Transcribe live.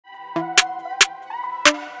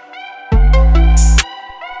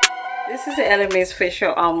This is the Elemis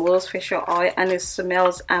facial rose facial oil, and it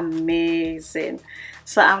smells amazing.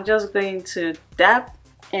 So I'm just going to dab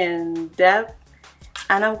and dab,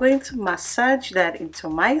 and I'm going to massage that into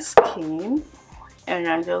my skin, and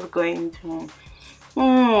I'm just going to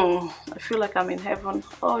I feel like I'm in heaven.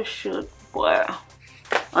 Oh shoot, boy.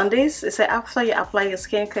 On this, it's after you apply your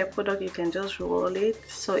skincare product, you can just roll it,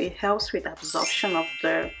 so it helps with absorption of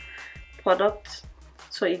the product,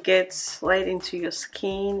 so it gets right into your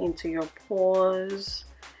skin, into your pores,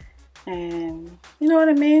 and you know what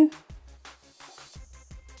I mean.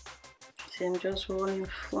 So I'm just rolling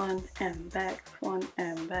front and back, front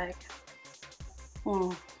and back.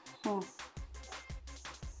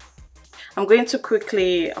 I'm going to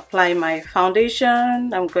quickly apply my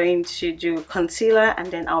foundation. I'm going to do concealer,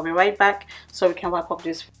 and then I'll be right back so we can wrap up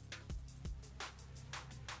this.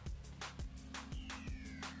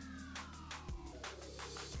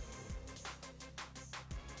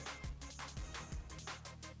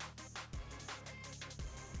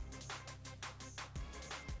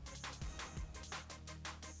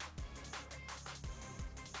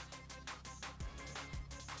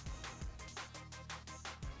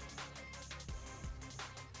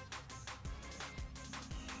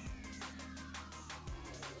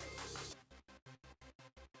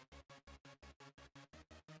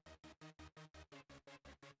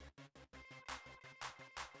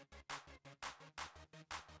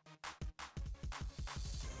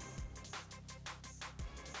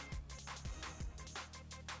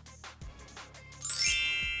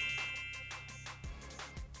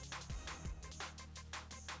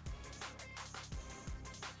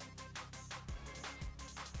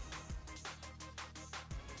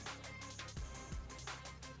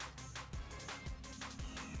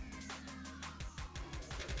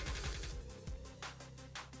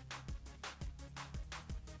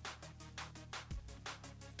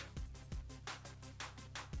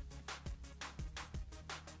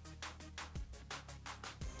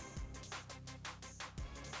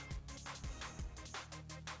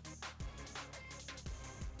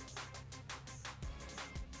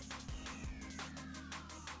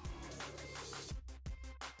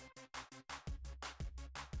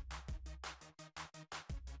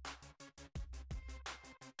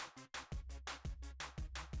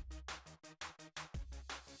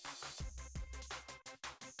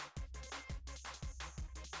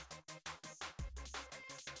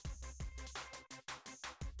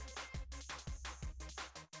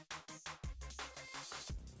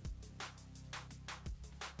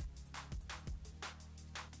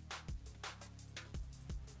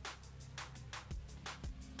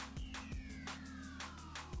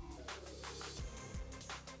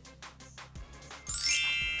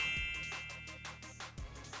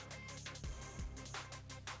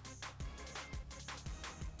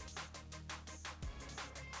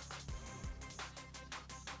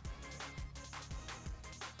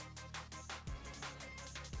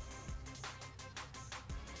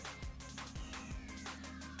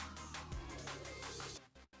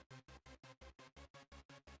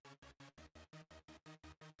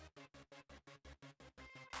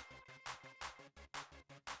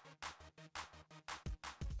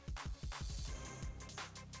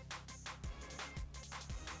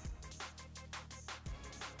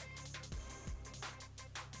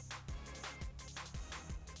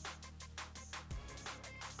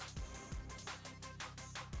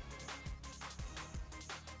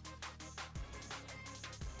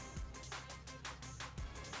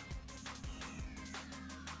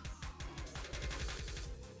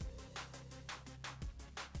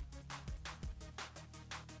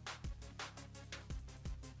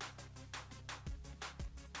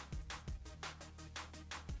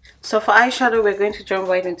 So for eyeshadow, we're going to jump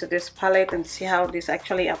right into this palette and see how this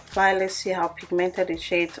actually applies. Let's see how pigmented the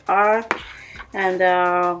shades are, and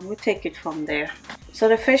we'll take it from there. So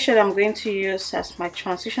the first shade I'm going to use as my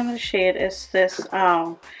transitional shade is this,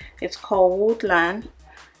 it's called Woodland.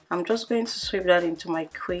 I'm just going to sweep that into my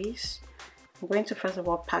crease. I'm going to first of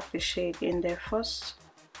all pack the shade in there first,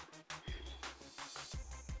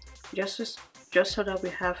 just so that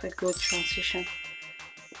we have a good transition.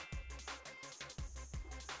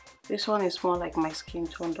 This one is more like my skin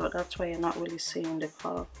tone though, that's why you're not really seeing the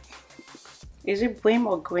color. Is it brim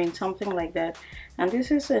or green, something like that? And this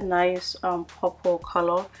is a nice purple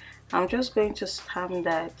color. I'm just going to stamp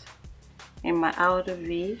that in my outer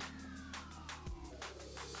V.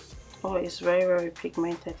 Oh, it's very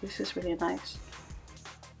pigmented. This is really nice.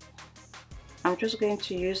 I'm just going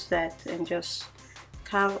to use that and just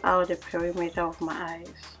carve out the perimeter of my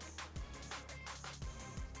eyes.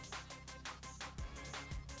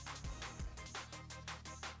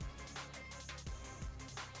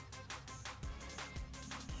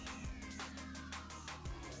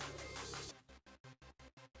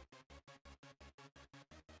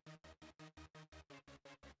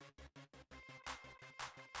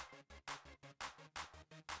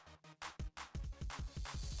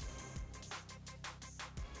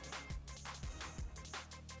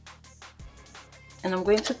 And I'm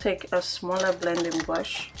going to take a smaller blending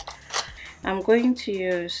brush. I'm going to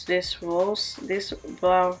use this rose, this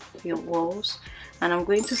brown rose, and I'm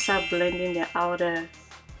going to start blending the outer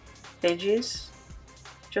edges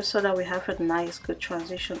just so that we have a nice good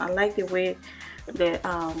transition. I like the way the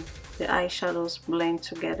eyeshadows blend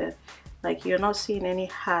together. Like you're not seeing any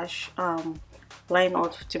harsh line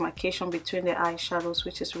of demarcation between the eyeshadows,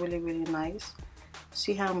 which is really nice.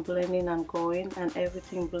 See how I'm blending and going, and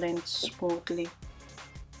everything blends smoothly.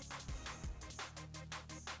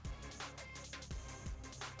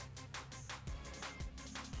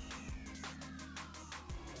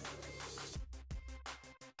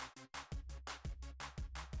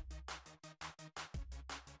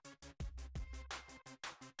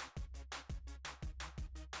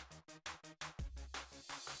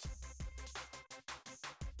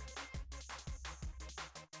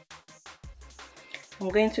 I'm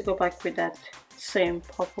going to go back with that same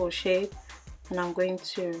purple shade, and I'm going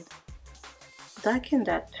to darken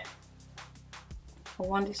that. I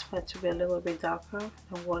want this part to be a little bit darker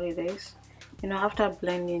than what it is. You know, after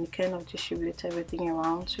blending, you kind of distribute everything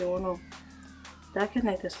around, so you want to darken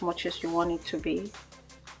it as much as you want it to be.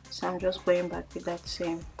 So I'm just going back with that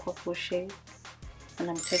same purple shade, and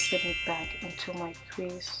I'm taking it back into my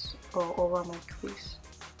crease or over my crease.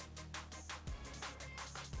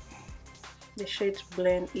 The shades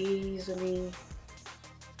blend easily.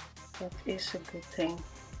 That is a good thing.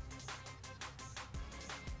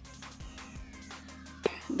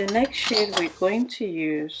 The next shade we're going to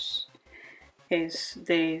use is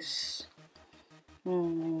this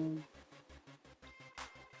blue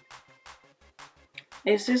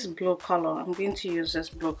color. I'm going to use this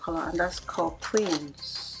blue color, and that's called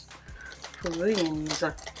Prince.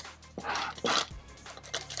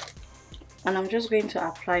 And I'm just going to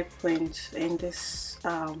apply Prince in this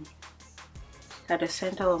at the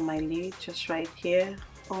center of my lid, just right here.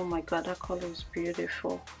 Oh my god, that color is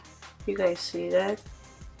beautiful. You guys see that?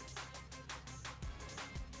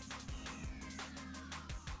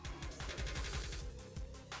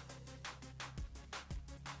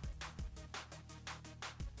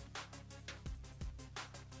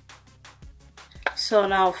 So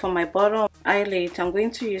now for my bottom eyelid, I'm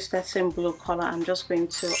going to use that same blue color. I'm just going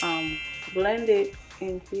to blend it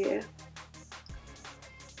in here.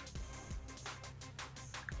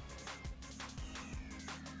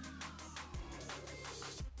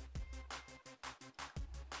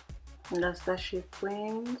 And that's that shade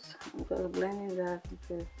Prince. I'm going to blend that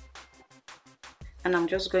into, and I'm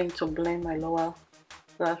just going to blend my lower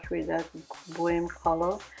lash with that bohem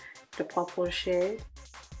color, the purple shade.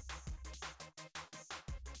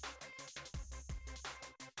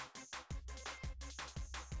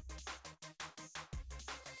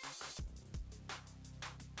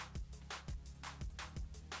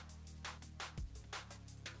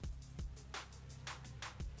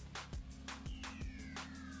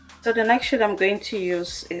 So the next shade I'm going to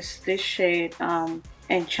use is this shade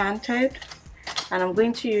Enchanted, and I'm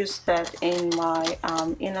going to use that in my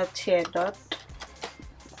inner tear dot,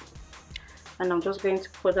 and I'm just going to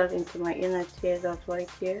put that into my inner tear dot right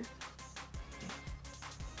here.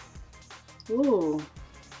 Ooh.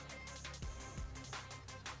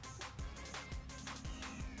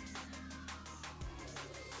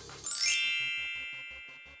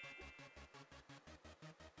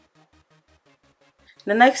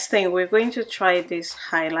 The next thing, we're going to try this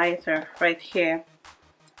highlighter right here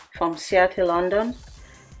from Seattle, London.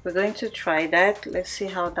 We're going to try that. Let's see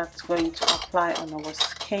how that's going to apply on our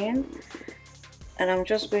skin. And I'm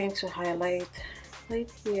just going to highlight right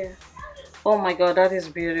here. Oh my god, that is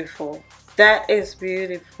beautiful. That is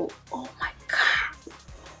beautiful. Oh my god.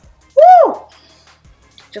 Woo!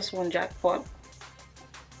 Just one jackpot.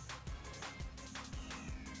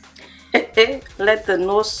 Let the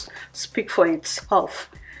nose speak for itself.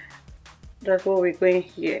 That's what we're going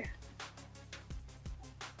here.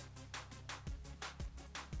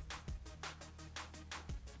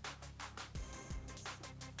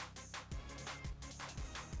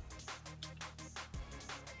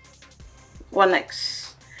 What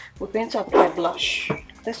next? We're going to apply blush.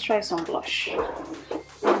 Let's try some blush.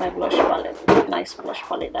 My blush palette, nice blush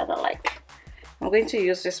palette that I like. I'm going to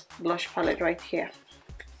use this blush palette right here.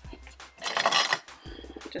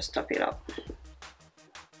 Just top it up.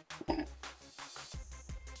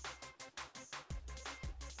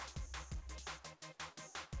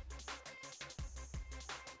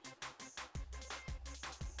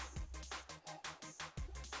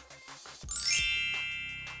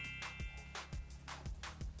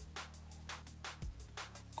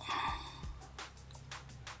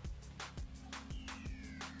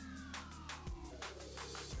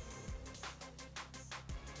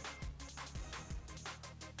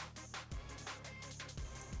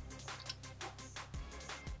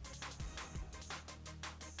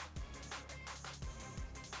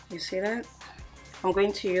 You see that? I'm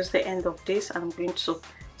going to use the end of this and I'm going to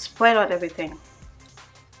spread out everything.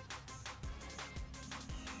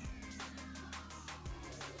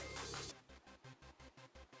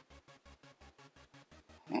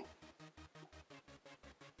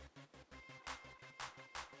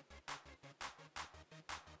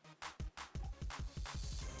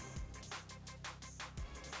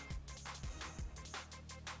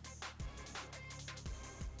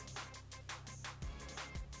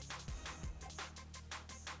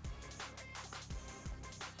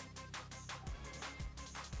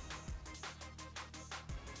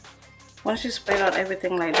 Once you spread out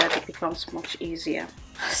everything like that, it becomes much easier.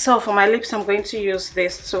 So for my lips, I'm going to use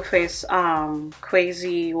this Too Faced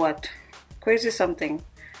crazy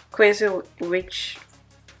rich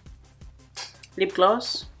lip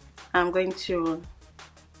gloss. I'm going to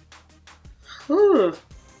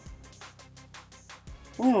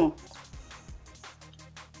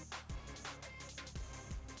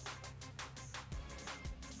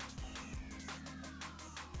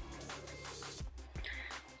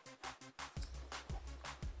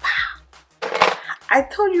I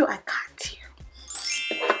told you I got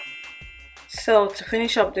you. So to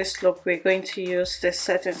finish up this look, we're going to use the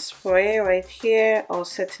setting spray right here, or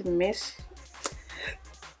setting mist.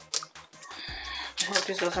 I hope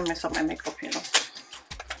this doesn't mess up my makeup, you know.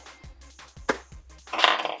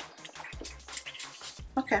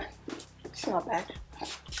 Okay, it's not bad.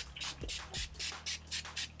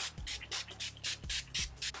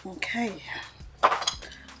 Okay,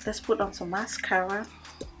 let's put on some mascara.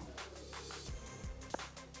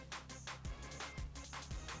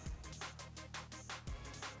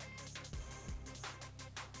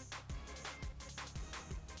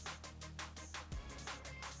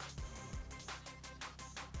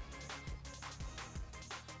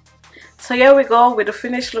 So here we go with the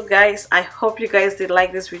finished look, guys. I hope you guys did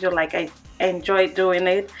like this video like I enjoyed doing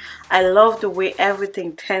it. I love the way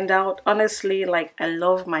everything turned out. Honestly, like, I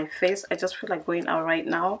love my face. I just feel like going out right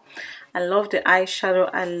now. I love the eyeshadow.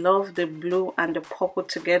 I love the blue and the purple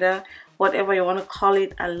together, whatever you want to call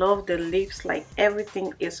it. I love the lips. Like,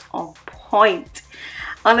 everything is on point.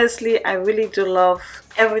 Honestly, I really do love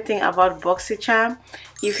everything about Boxycharm.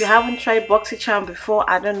 If you haven't tried Boxycharm before,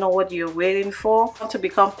 I don't know what you're waiting for. To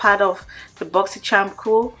become part of the Boxycharm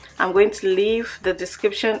crew, I'm going to leave the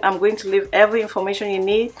description. I'm going to leave every information you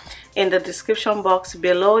need in the description box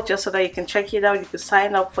below, just so that you can check it out. You can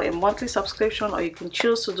sign up for a monthly subscription, or you can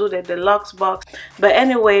choose to do the deluxe box. But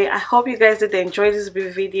anyway, I hope you guys did enjoy this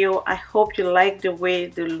video. I hope you like the way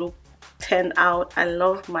the look turned out. I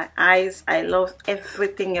love my eyes. I love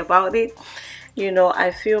everything about it. You know,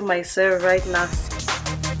 I feel myself right now